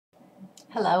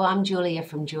Hello, I'm Julia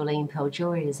from Julie & Pearl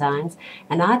Jewellery Designs,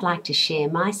 and I'd like to share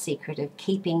my secret of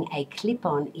keeping a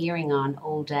clip-on earring on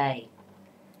all day.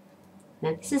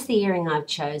 Now this is the earring I've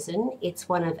chosen. It's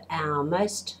one of our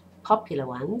most popular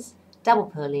ones, double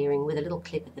pearl earring with a little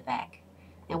clip at the back.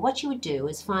 Now what you would do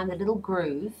is find the little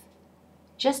groove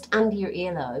just under your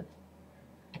earlobe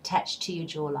attached to your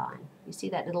jawline. You see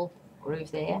that little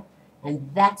groove there?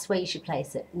 And that's where you should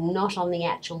place it, not on the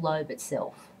actual lobe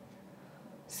itself.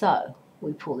 So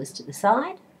we pull this to the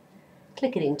side,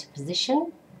 click it into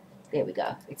position. There we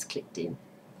go, it's clicked in.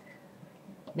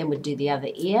 Then we'll do the other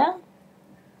ear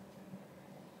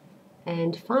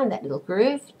and find that little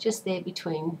groove just there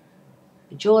between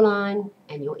the jawline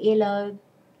and your earlobe.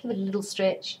 Give it a little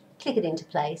stretch, click it into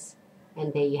place,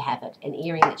 and there you have it, an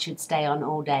earring that should stay on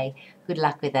all day. Good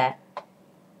luck with that.